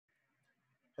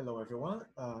Hello, everyone.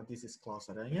 This is Klaus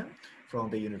Aranha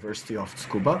from the University of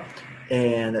Tsukuba,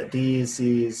 and this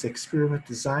is experiment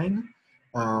design,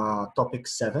 topic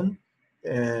 7,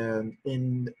 and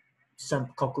in some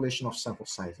calculation of sample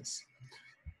sizes.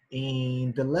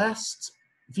 In the last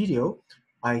video,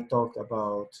 I talked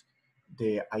about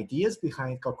the ideas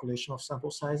behind calculation of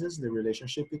sample sizes, the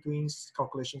relationship between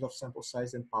calculations of sample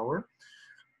size and power.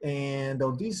 And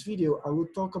on this video, I will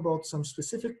talk about some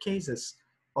specific cases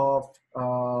of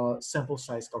sample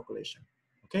size calculation,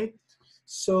 okay?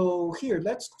 So here,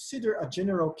 let's consider a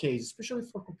general case, especially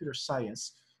for computer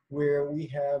science, where we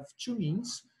have two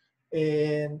means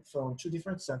and from two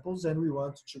different samples and we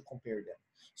want to compare them.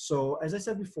 So as I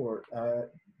said before,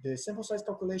 the sample size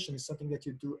calculation is something that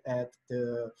you do at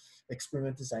the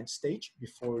experiment design stage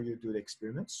before you do the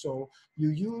experiment. So you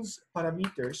use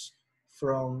parameters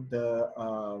from the,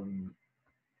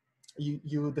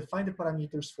 you define the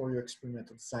parameters for your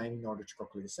experimental design in order to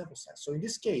calculate the sample size. So in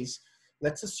this case,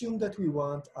 let's assume that we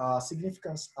want a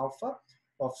significance alpha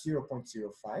of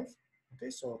 0.05. Okay,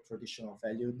 so traditional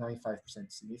value,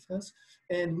 95% significance.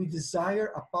 And we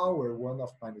desire a power 1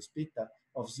 of minus beta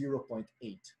of 0.8.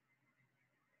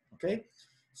 Okay,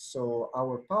 so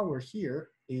our power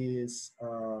here is,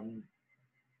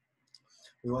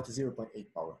 we want a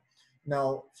 0.8 power.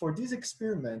 Now, for this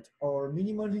experiment, our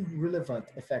minimally relevant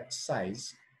effect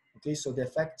size, okay, so the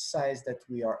effect size that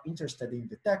we are interested in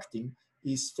detecting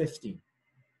is 15,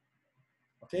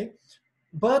 okay?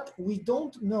 But we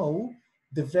don't know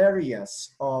the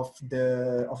variance of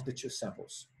the two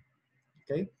samples,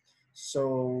 okay?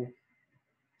 So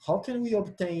how can we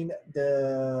obtain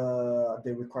the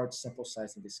required sample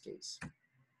size in this case,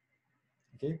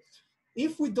 okay?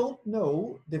 If we don't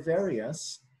know the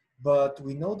variance, but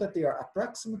we know that they are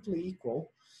approximately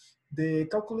equal, the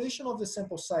calculation of the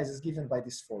sample size is given by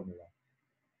this formula.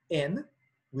 N,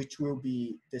 which will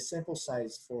be the sample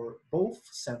size for both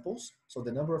samples, so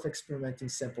the number of experiments in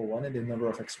sample 1 and the number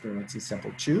of experiments in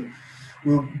sample 2,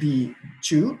 will be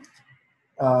 2,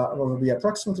 will be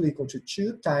approximately equal to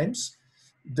 2 times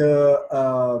the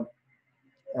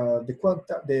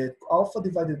alpha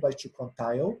divided by 2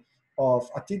 quantile of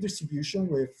a t-distribution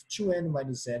with 2n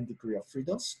minus n degree of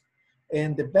freedoms,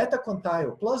 and the beta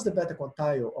quantile plus the beta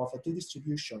quantile of a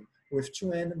t-distribution with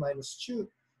 2n minus 2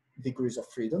 degrees of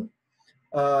freedom,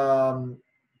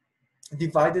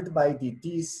 divided by the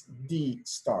d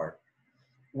star,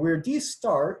 where d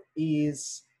star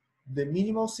is the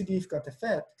minimal significant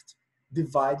effect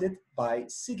divided by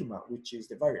sigma, which is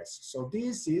the variance. So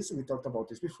this is, we talked about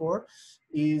this before,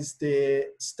 is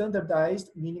the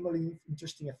standardized minimally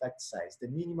interesting effect size, the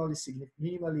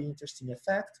minimally interesting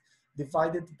effect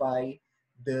divided by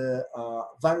the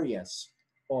variance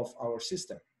of our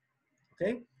system,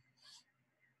 okay?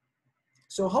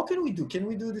 So how can we do? Can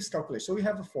we do this calculation? So we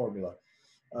have a formula.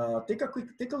 Take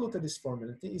a look at this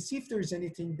formula and see if there's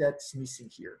anything that's missing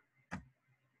here.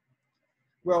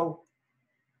 Well,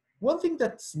 one thing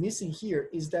that's missing here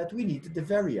is that we need the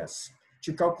variance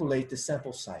to calculate the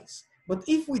sample size. But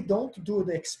if we don't do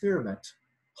the experiment,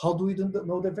 how do we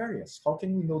know the variance? How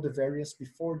can we know the variance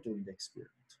before doing the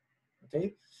experiment?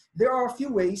 Okay, there are a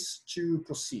few ways to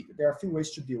proceed. There are a few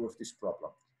ways to deal with this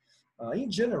problem.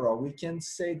 In general, we can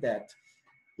say that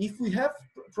if we have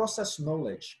process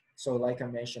knowledge, so like I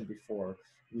mentioned before,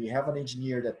 we have an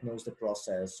engineer that knows the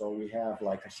process, or we have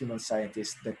like a human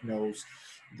scientist that knows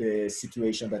the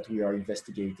situation that we are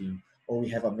investigating, or we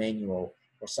have a manual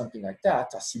or something like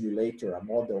that, a simulator, a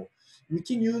model. We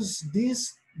can use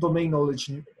this domain knowledge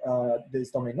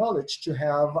to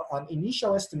have an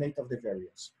initial estimate of the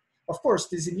variance. Of course,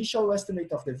 this initial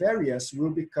estimate of the variance will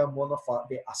become one of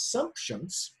the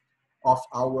assumptions of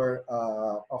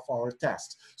our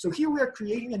test. So here we are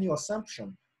creating a new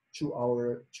assumption to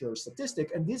our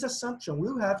statistic, and this assumption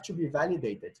will have to be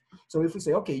validated. So if we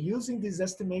say, okay, using this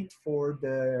estimate for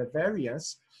the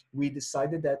variance, we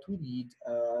decided that we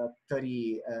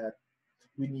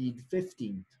need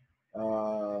 15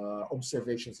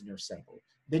 observations in your sample.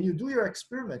 Then you do your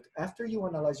experiment. After you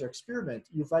analyze your experiment,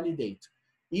 you validate,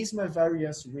 is my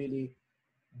variance really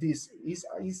this,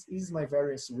 is my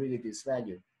variance really this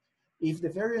value? If the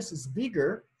variance is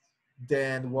bigger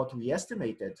than what we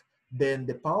estimated, then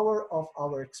the power of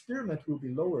our experiment will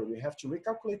be lower. We have to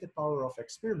recalculate the power of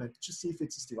experiment to see if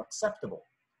it's still acceptable.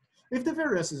 If the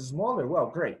variance is smaller, well,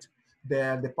 great.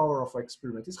 Then the power of our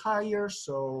experiment is higher,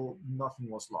 so nothing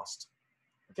was lost,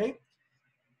 okay?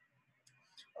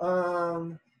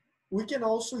 We can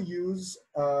also use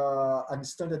a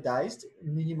standardized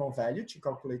minimal value to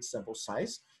calculate sample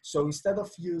size. So instead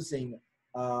of using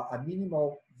a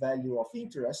minimal value of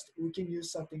interest, we can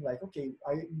use something like, okay,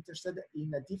 I'm interested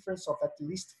in a difference of at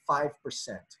least 5%.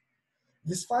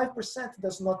 This 5%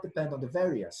 does not depend on the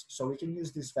variance, so we can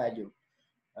use this value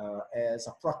as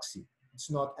a proxy. It's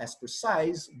not as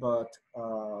precise, but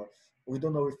we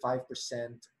don't know if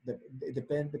 5%,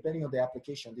 depending on the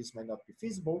application, this might not be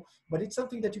feasible, but it's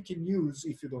something that you can use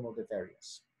if you don't know the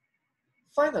variance.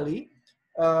 Finally,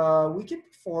 we can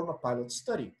perform a pilot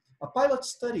study. A pilot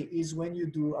study is when you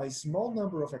do a small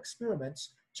number of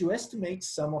experiments to estimate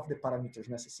some of the parameters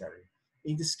necessary.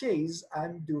 In this case,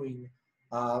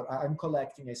 I'm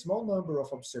collecting a small number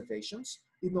of observations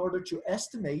in order to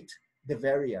estimate the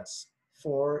variance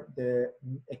for the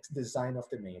design of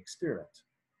the main experiment.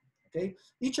 Okay?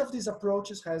 Each of these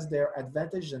approaches has their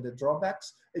advantages and the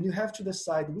drawbacks, and you have to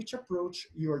decide which approach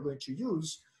you are going to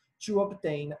use to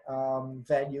obtain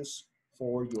values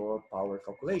for your power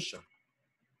calculation.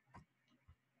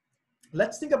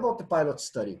 Let's think about the pilot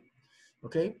study.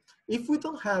 Okay, if we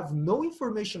don't have no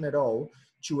information at all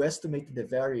to estimate the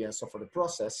variance of the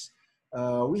process,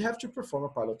 we have to perform a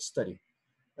pilot study.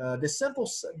 But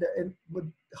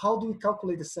how do we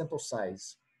calculate the sample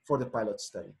size for the pilot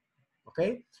study?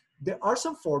 Okay, there are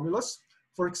some formulas.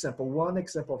 For example, one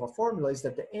example of a formula is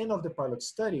that the n of the pilot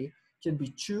study can be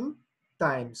 2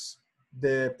 times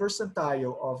the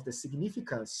percentile of the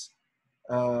significance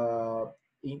the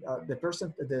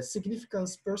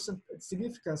significance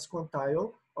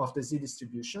quantile of the z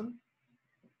distribution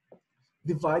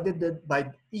divided by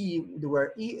e,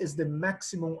 where e is the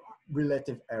maximum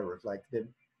relative error, like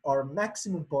our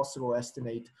maximum possible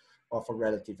estimate of a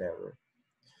relative error.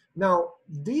 Now,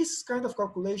 these kind of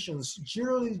calculations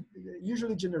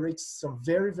usually generates some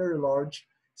very, very large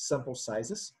sample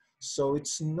sizes. So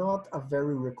it's not a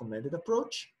very recommended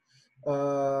approach.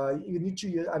 You need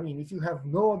to, I mean, if you have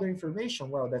no other information,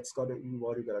 well, that's what you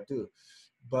gotta do.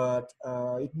 But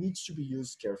it needs to be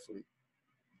used carefully.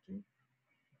 Okay.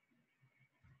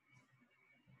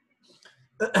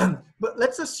 But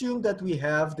let's assume that we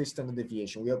have the standard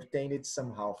deviation. We obtained it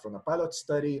somehow from a pilot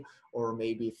study, or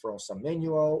maybe from some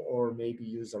manual, or maybe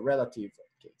use a relative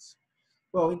case.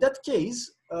 Well, in that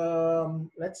case,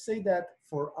 let's say that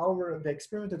for the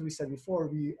experiment that we said before,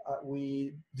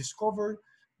 we discovered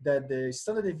that the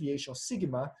standard deviation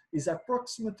sigma is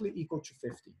approximately equal to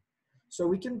 50. So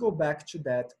we can go back to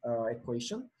that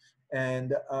equation,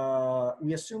 and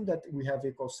we assume that we have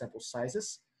equal sample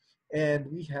sizes, and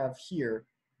we have here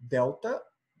delta,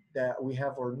 that we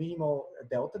have our minimal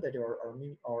delta, that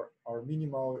our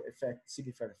minimal effect,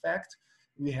 significant effect.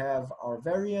 We have our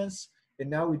variance, and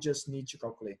now we just need to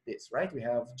calculate this, right? We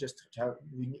have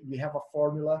a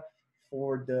formula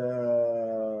for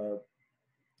the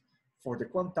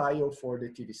quantile for the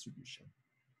t distribution.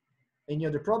 Any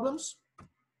other problems?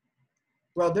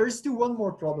 Well, there is still one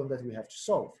more problem that we have to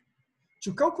solve.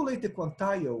 To calculate the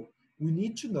quantile, we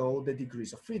need to know the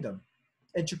degrees of freedom.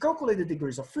 And to calculate the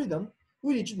degrees of freedom,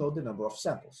 we need to know the number of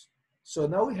samples. So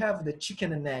now we have the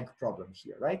chicken and egg problem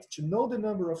here, right? To know the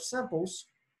number of samples,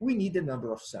 we need the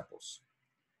number of samples.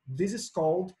 This is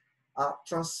called a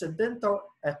transcendental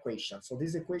equation. So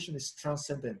this equation is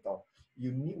transcendental. We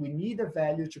need a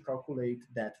value to calculate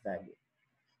that value.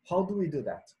 How do we do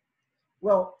that?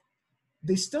 Well,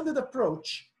 the standard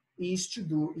approach is to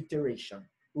do iteration.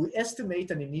 We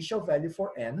estimate an initial value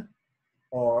for n,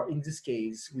 or in this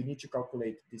case, we need to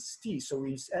calculate this t. So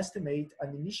we estimate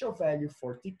an initial value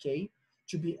for tk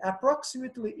to be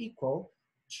approximately equal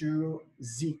to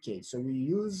zk. So we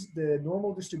use the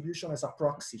normal distribution as a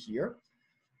proxy here.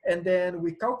 And then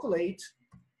we calculate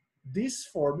this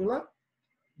formula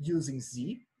using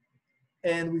z,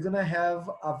 and we're gonna have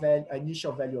an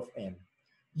initial value of n.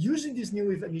 Using this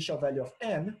new initial value of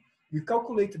n, we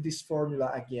calculate this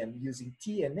formula again using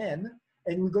t and n,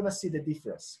 and we're gonna see the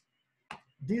difference.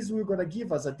 This will gonna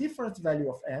give us a different value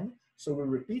of n, so we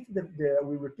repeat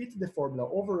the formula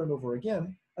over and over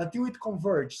again until it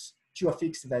converges to a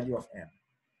fixed value of n.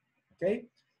 Okay,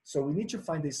 so we need to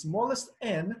find the smallest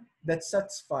n that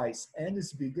satisfies n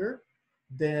is bigger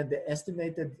than the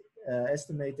estimated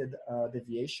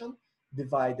deviation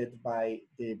divided by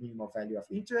the minimal value of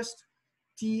interest,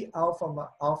 t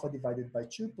alpha divided by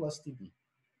 2 plus tb.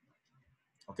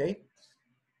 Okay.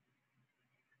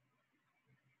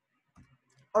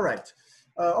 All right.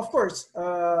 Of course,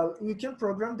 we can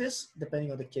program this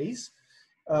depending on the case,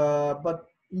 but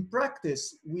in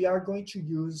practice, we are going to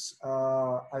use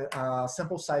a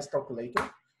sample size calculator.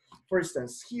 For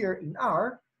instance, here in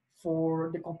R, for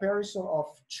the comparison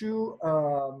of two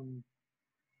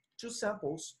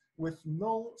samples with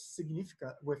no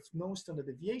standard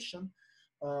deviation,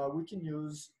 we can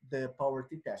use the power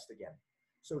t test again.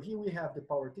 So here we have the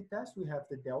power t-test, we have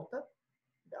the delta.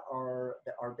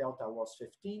 Our delta was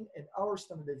 15, and our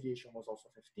standard deviation was also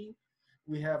 15.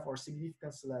 We have our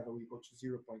significance level equal to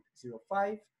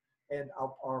 0.05, and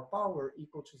our power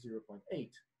equal to 0.8.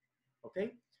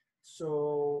 Okay,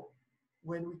 so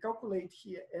when we calculate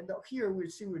here, and here we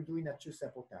see we're doing a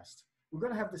two-sample test. We're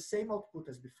going to have the same output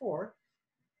as before,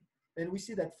 and we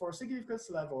see that for a significance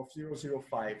level of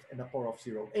 0.05 and a power of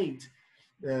 0.8,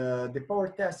 the power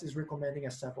test is recommending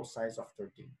a sample size of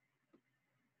 13.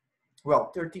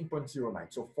 Well, 13.09,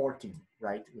 so 14,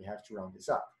 right? We have to round this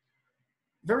up.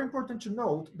 Very important to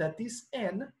note that this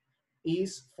n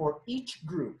is for each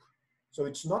group. So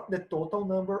it's not the total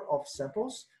number of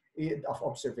samples, of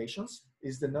observations,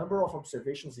 is the number of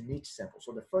observations in each sample.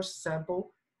 So the first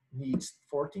sample needs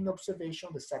 14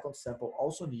 observations, the second sample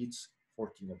also needs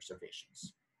 14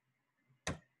 observations.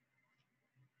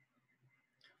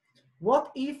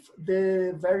 What if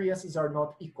the variances are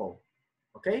not equal?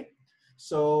 Okay,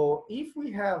 so if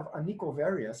we have unequal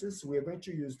variances, we are going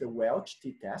to use the Welch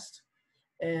t-test.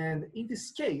 And in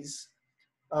this case,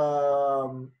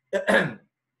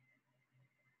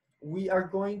 we are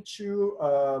going to,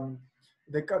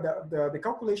 the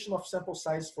calculation of sample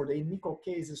size for the unequal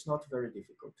case is not very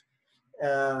difficult.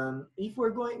 If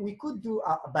we're going, we could do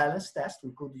a balanced test,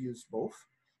 we could use both,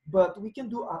 but we can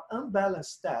do an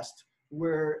unbalanced test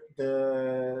where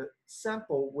the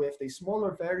sample with a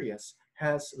smaller variance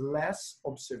has less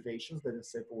observations than a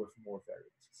sample with more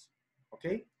variances,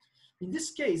 okay? In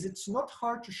this case, it's not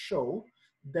hard to show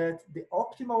that the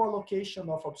optimal allocation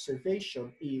of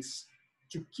observation is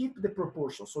to keep the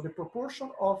proportion. So the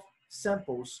proportion of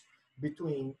samples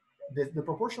between, the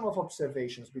proportion of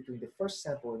observations between the first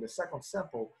sample and the second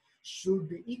sample should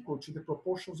be equal to the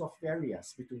proportions of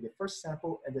variance between the first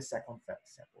sample and the second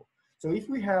sample. So if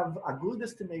we have a good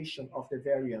estimation of the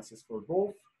variances for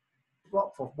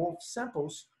both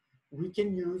samples, we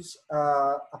can use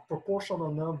a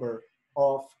proportional number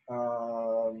of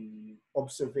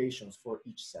observations for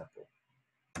each sample.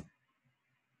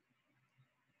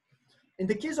 In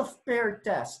the case of paired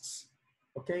tests,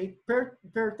 okay,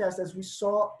 paired tests, as we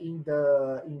saw in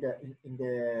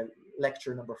the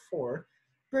lecture number 4,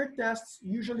 paired tests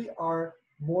usually are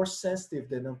more sensitive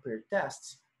than unpaired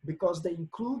tests because they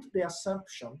include the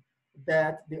assumption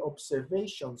that the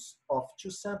observations of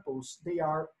two samples, they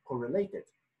are correlated.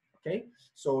 Okay,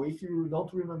 so if you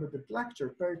don't remember the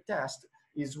lecture, paired test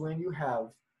is when you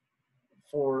have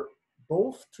for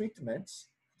both treatments,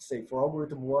 say for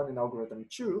algorithm 1 and algorithm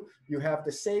 2, you have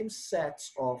the same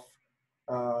sets of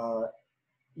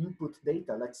input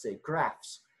data, let's say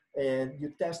graphs, and you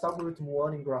test algorithm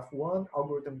 1 in graph 1,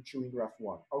 algorithm 2 in graph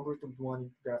 1, algorithm 1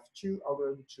 in graph 2,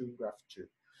 algorithm 2 in graph 2.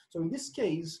 So in this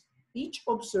case, each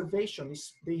observation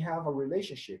they have a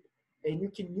relationship, and you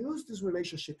can use this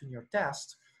relationship in your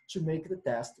test to make the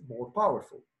test more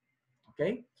powerful,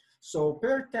 okay? So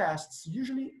paired tests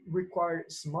usually require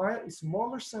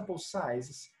smaller sample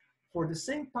sizes for the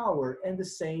same power and the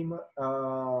same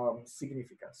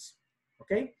significance,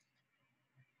 okay?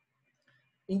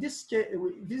 In this case,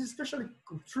 this is especially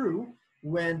true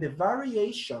when the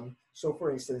variation, so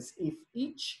for instance, if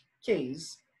each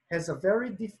case has a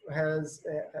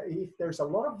if there's a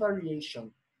lot of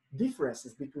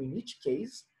differences between each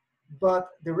case, but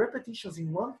the repetitions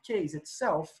in one case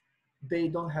itself, they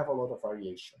don't have a lot of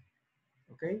variation,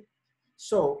 okay?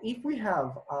 So if we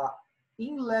have a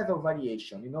in-level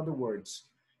variation, in other words,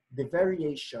 the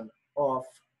variation of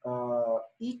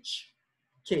each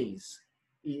case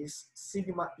is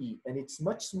sigma e, and it's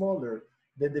much smaller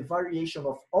than the variation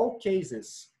of all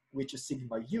cases, which is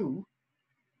sigma u,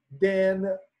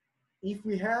 then if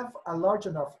we have a large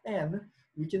enough n,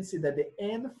 we can see that the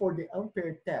n for the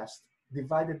unpaired test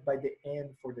divided by the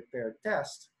n for the paired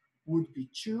test would be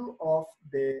 2 of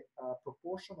the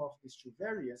proportion of these two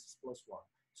variances plus 1.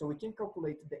 So we can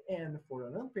calculate the n for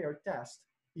an unpaired test,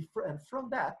 and from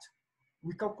that,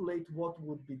 we calculate what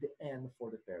would be the n for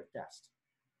the paired test.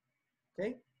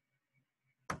 Okay?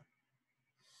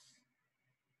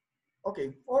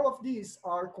 Okay, all of these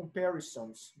are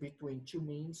comparisons between two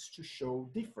means to show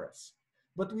difference.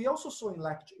 But we also saw in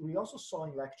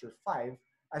lecture 5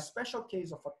 a special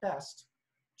case of a test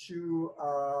to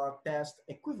test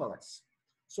equivalence.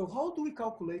 So how do we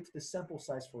calculate the sample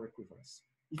size for equivalence?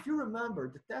 If you remember,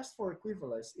 the test for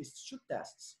equivalence is two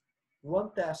tests.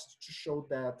 One test to show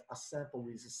that a sample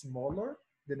is smaller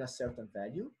than a certain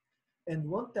value, and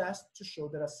one test to show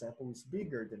that a sample is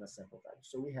bigger than a sample value.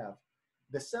 So we have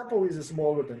the sample is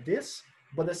smaller than this,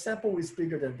 but the sample is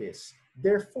bigger than this.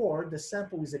 Therefore, the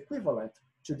sample is equivalent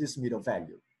to this middle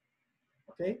value.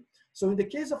 Okay? So in the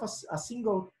case of a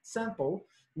single sample,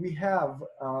 we have,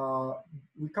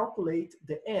 we calculate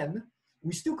the n.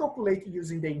 We still calculate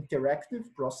using the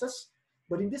interactive process,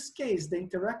 but in this case, the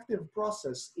interactive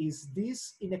process is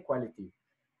this inequality.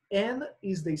 N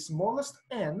is the smallest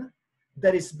n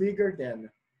that is bigger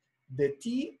than the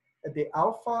t, the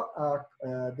alpha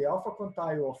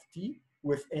quantile of t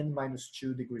with n minus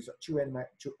 2 degrees, to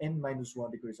n minus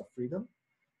 1 degrees of freedom,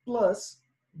 plus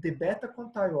the beta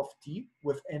quantile of t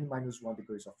with n minus 1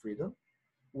 degrees of freedom,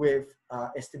 with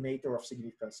estimator of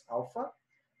significance alpha.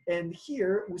 And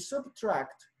here we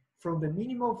subtract from the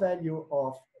minimal value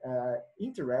of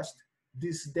interest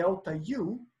this delta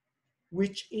u,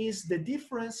 which is the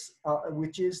difference,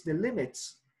 which is the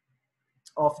limits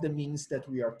of the means that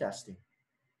we are testing.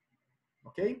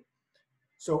 Okay?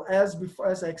 So as before,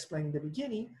 as I explained in the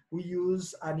beginning, we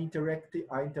use an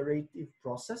iterative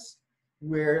process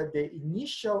where the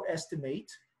initial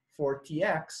estimate for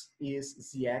Tx is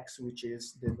Zx, which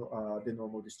is the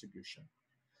normal distribution.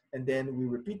 And then we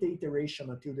repeat the iteration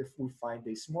until we find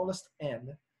the smallest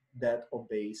n that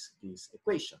obeys this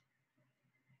equation.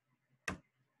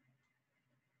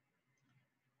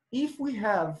 If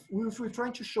we're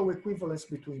trying to show equivalence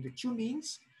between the two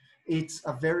means, it's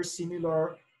a very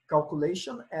similar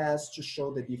calculation as to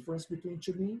show the difference between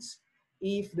two means.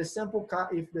 If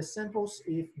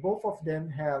both of them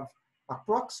have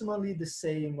approximately the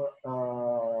same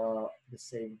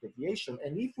deviation,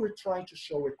 and if we're trying to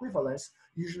show equivalence,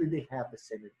 usually they have the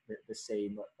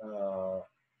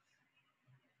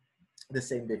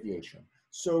same deviation.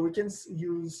 So we can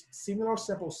use similar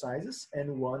sample sizes,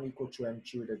 n1 equal to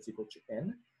n2, that's equal to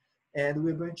n. And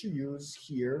we're going to use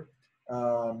here,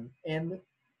 n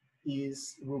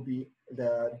this will be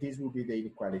the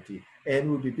inequality.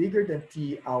 N will be bigger than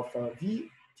T alpha V,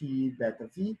 T beta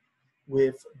V,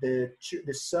 with the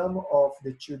sum of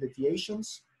the two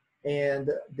deviations and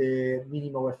the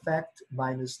minimal effect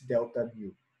minus delta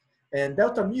mu. And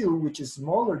delta mu, which is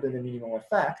smaller than the minimal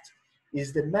effect,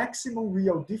 is the maximum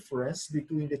real difference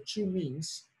between the two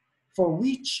means for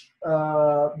which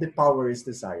the power is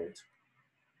desired.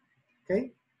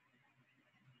 Okay?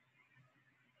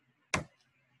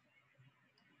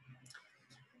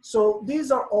 So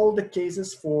these are all the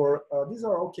cases for,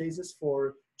 cases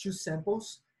for two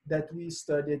samples that we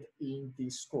studied in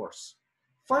this course.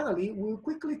 Finally, we'll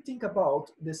quickly think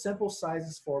about the sample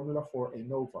sizes formula for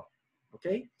ANOVA.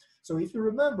 Okay? So if you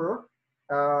remember,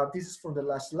 this is from the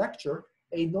last lecture,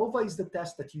 ANOVA is the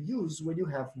test that you use when you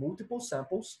have multiple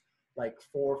samples, like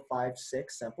 4, 5,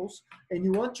 6 samples, and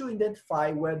you want to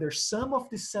identify whether some of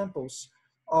these samples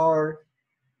have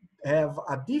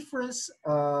a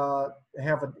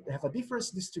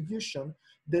difference distribution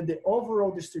than the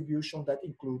overall distribution that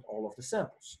include all of the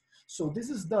samples. So this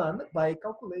is done by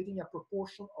calculating a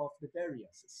proportion of the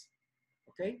variances.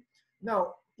 Okay.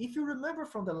 Now, if you remember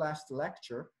from the last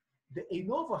lecture, the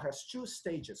ANOVA has two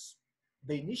stages.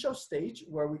 The initial stage,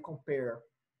 where we compare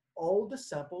all the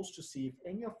samples to see if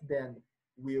any of them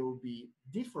will be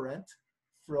different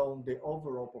from the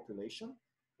overall population,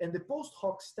 and the post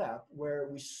hoc step, where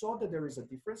we saw that there is a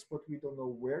difference, but we don't know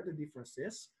where the difference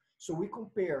is. So we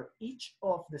compare each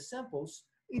of the samples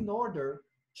in order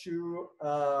to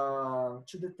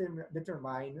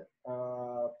determine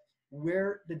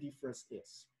where the difference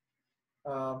is.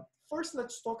 First,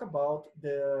 let's talk about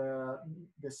the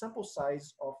sample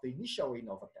size of the initial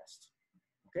ANOVA test.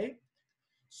 Okay,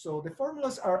 so the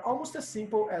formulas are almost as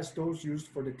simple as those used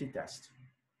for the t-test.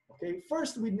 Okay,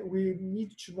 first we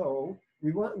need to know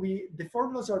the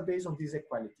formulas are based on this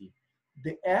equality.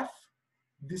 The F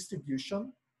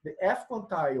distribution, the F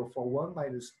quantile for 1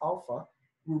 minus alpha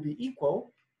will be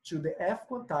equal to the F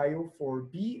quantile for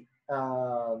B,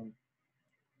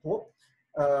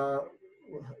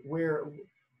 where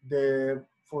the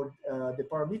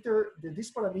parameter,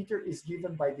 this parameter is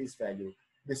given by this value,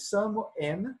 the sum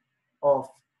n of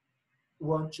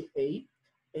 1 to a.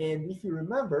 And if you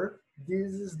remember,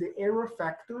 this is the error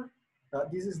factor,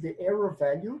 this is the error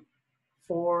value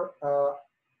for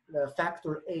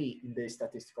factor a in the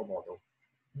statistical model,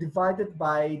 divided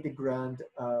by the grand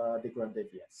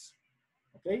deviance.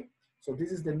 Okay, so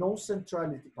this is the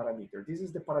non-centrality parameter. This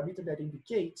is the parameter that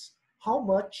indicates how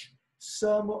much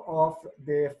sum of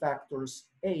the factors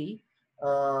a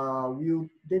will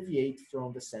deviate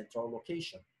from the central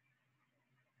location.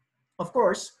 Of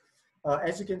course,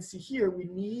 as you can see here, we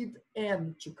need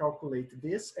n to calculate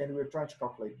this, and we're trying to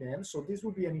calculate n. So this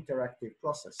will be an interactive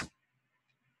process.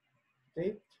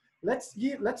 Okay,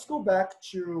 let's go back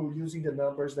to using the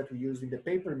numbers that we used in the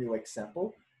paper mill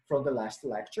example from the last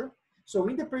lecture. So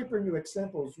in the paper mill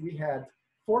examples, we had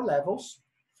 4 levels,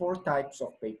 4 types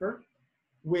of paper.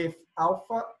 with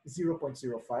alpha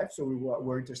 0.05, so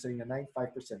we're interested in a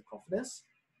 95% confidence,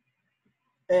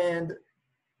 and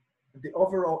the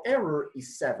overall error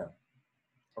is 7,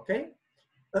 okay?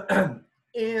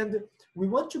 And we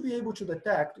want to be able to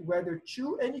detect whether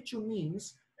any two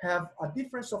means have a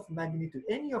difference of magnitude.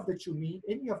 Any of the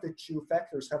two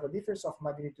factors have a difference of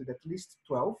magnitude at least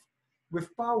 12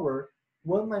 with power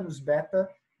 1 minus beta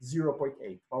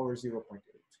 0.8, power 0.8.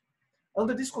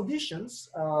 Under these conditions,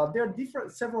 there are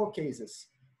several cases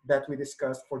that we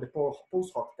discussed for the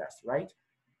post hoc test, right?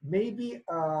 Maybe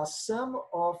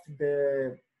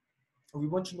we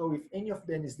want to know if any of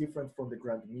them is different from the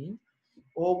grand mean,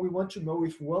 or we want to know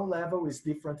if one level is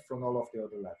different from all of the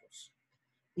other levels.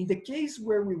 In the case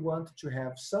where we want to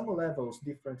have some levels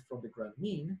different from the grand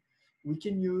mean, we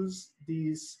can use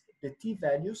the t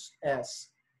values as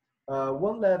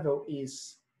one level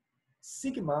is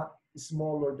sigma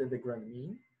smaller than the grand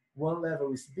mean, one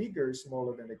level is bigger,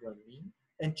 smaller than the grand mean,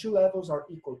 and two levels are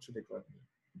equal to the grand mean.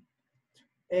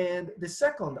 And the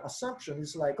second assumption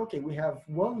is like, okay, we have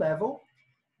one level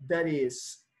that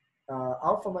is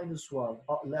alpha minus 1,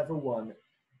 level 1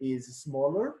 is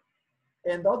smaller,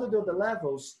 and all the other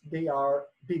levels, they are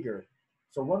bigger.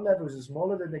 So one level is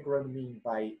smaller than the grand mean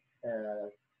by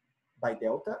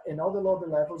delta, and all the other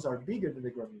levels are bigger than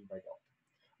the grand mean by delta.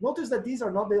 Notice that these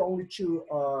are not the only two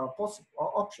possible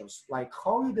options, like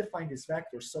how you define these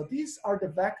vectors. So these are the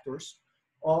vectors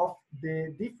of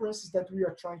the differences that we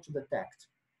are trying to detect,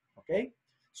 okay?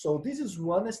 So this is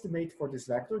one estimate for this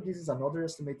vector. This is another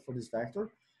estimate for this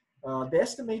vector. The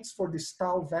estimates for this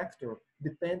tau vector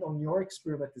depend on your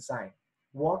experiment design.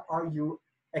 What are you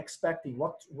expecting?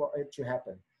 What to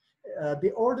happen?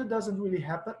 The order doesn't really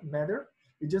matter.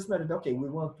 It just matters, okay, we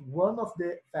want one of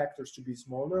the factors to be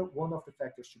smaller, one of the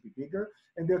factors to be bigger,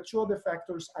 and there are two other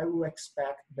factors I will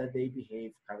expect that they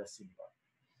behave kind of similar.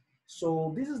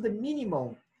 So this is the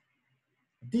minimum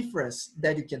difference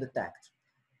that you can detect.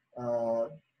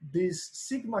 This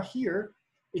sigma here,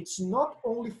 it's not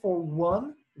only for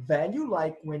one value,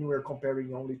 like when we're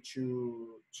comparing only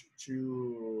two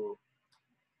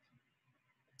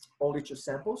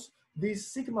samples.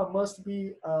 This sigma must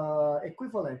be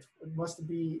equivalent, must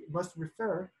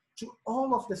refer to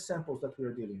all of the samples that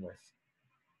we're dealing with.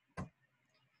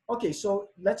 Okay, so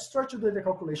let's try to do the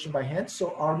calculation by hand.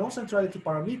 So our non-centrality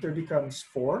parameter becomes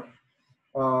 4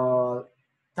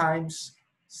 times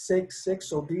 6.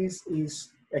 So this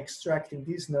is extracting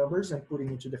these numbers and putting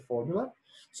into the formula.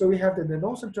 So we have that the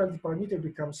non-centrality parameter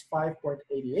becomes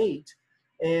 5.88,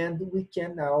 and we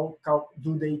can now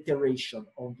do the iteration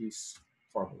on this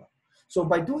formula. So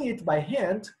by doing it by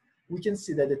hand, we can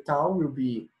see that the tau will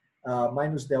be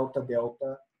minus delta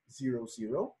 0,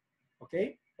 0,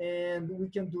 okay? And we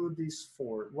can do this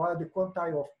while the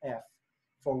quantile of f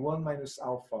for 1 minus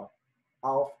alpha,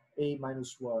 a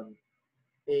minus 1,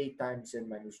 a times n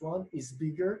minus 1 is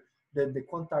bigger than the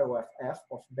quantile of f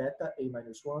of beta, a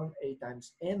minus 1, a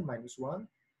times n minus 1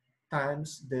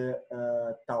 times the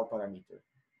tau parameter,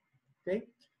 okay?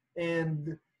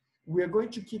 And we are going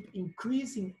to keep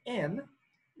increasing n,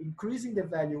 increasing the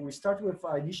value. We start with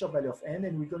our initial value of n,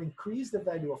 and we're going to increase the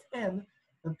value of n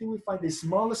until we find the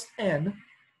smallest n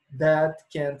that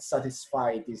can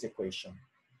satisfy this equation.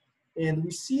 And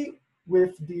we see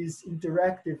with this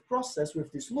interactive process,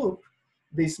 with this loop,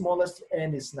 the smallest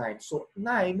n is 9. So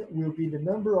 9 will be the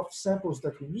number of samples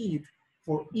that we need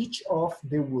for each of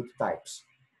the wood types,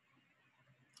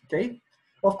 okay?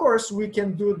 Of course, we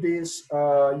can do this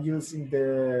using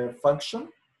the function,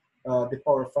 the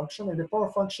power function, and the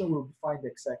power function will find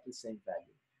exactly the same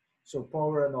value. So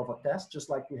power ANOVA test,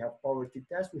 just like we have power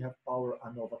t-test, we have power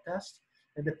ANOVA test.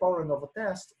 And the power ANOVA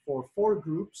test for 4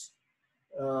 groups,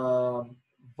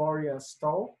 variance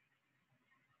tau,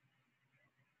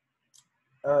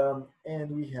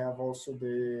 and we have also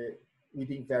the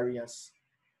within variance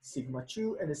sigma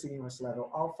 2 and the sigma level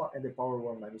alpha and the power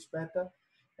 1 minus beta,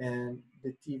 and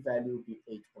the t value will be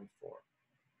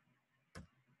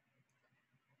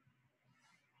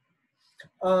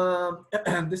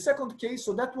 8.4. The second case,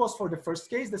 so that was for the first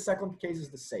case. The second case is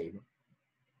the same,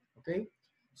 okay?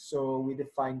 So we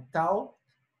define tau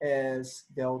as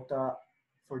delta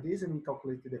for this, and we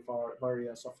calculated the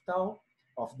variance of tau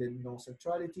of the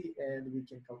non-centrality, and we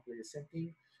can calculate the same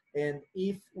thing. And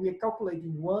if we are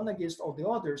calculating one against all the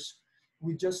others,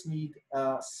 we just need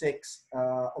 6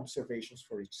 observations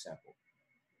for each sample.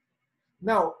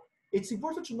 Now, it's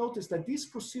important to notice that this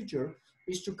procedure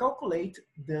is to calculate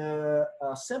the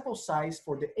sample size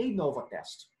for the ANOVA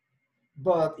test.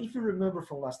 But if you remember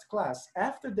from last class,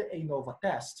 after the ANOVA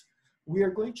test, we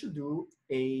are going to do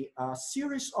a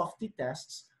series of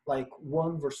t-tests, like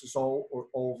 1 versus all or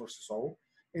all versus all,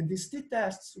 And these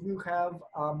t-tests will have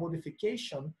a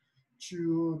modification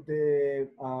to the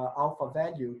alpha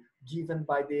value given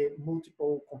by the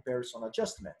multiple comparison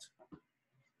adjustment.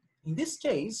 In this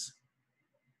case,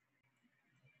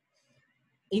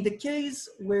 in the case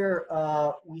where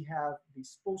we have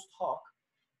this post hoc,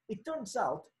 it turns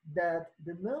out that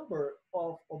the number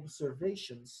of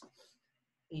observations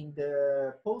in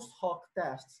the post hoc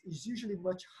tests is usually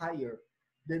much higher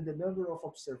than the number of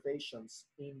observations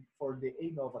for the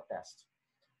ANOVA test.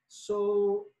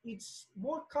 So it's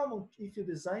more common if you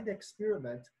design the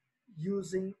experiment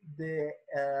using the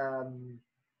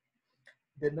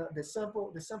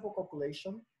sample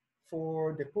calculation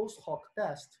for the post hoc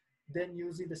test than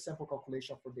using the sample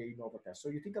calculation for the ANOVA test. So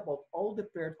you think about all the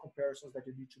paired comparisons that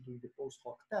you need to do in the post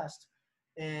hoc test,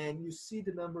 and you see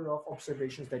the number of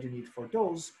observations that you need for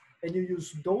those, and you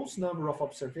use those number of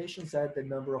observations as the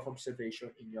number of observation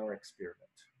in your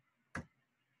experiment.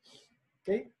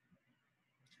 Okay?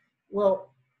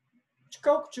 Well,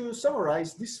 to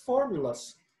summarize these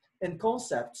formulas and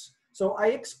concepts, so I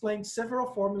explained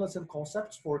several formulas and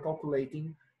concepts for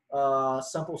calculating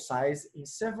sample size in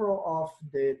several of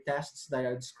the tests that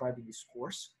I described in this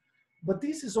course. But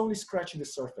this is only scratching the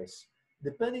surface.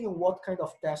 Depending on what kind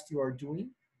of test you are doing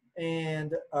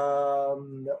and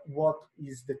what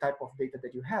is the type of data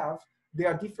that you have, they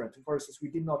are different. For instance, we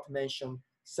did not mention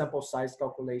sample size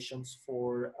calculations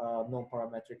for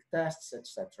non-parametric tests,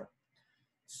 etc.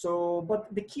 So,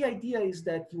 but the key idea is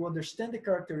that you understand the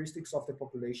characteristics of the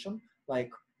population,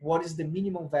 like what is the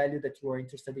minimum value that you are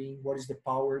interested in, what is the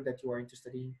power that you are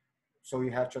interested in. So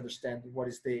you have to understand what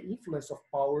is the influence of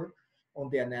power on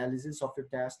the analysis of your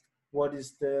test, what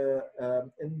is the,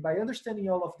 and by understanding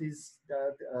all of this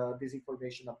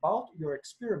information about your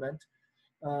experiment,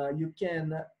 you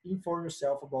can inform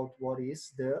yourself about what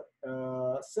is the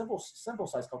sample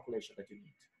size calculation that you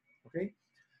need, okay?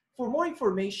 For more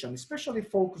information, especially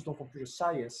focused on computer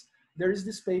science, there is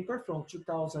this paper from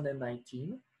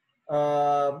 2019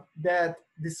 that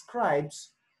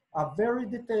describes a very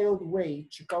detailed way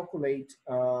to calculate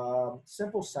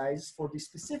sample size for the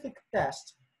specific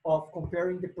test of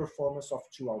comparing the performance of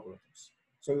two algorithms.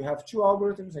 So you have two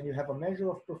algorithms and you have a measure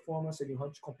of performance and you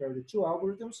want to compare the two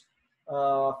algorithms.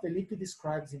 Felipe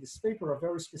describes in this paper a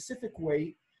very specific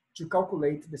way to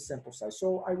calculate the sample size.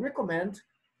 So I recommend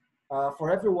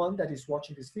for everyone that is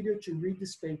watching this video to read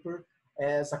this paper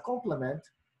as a complement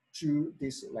to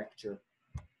this lecture.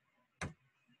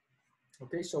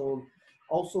 Okay, so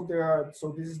also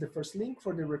so this is the first link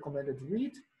for the recommended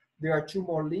read. There are two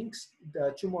more links,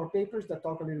 two more papers that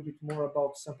talk a little bit more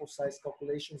about sample size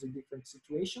calculations in different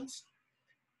situations.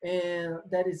 And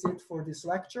that is it for this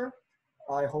lecture.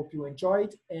 I hope you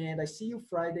enjoyed, and I see you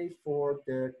Friday for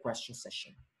the question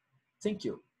session. Thank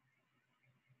you.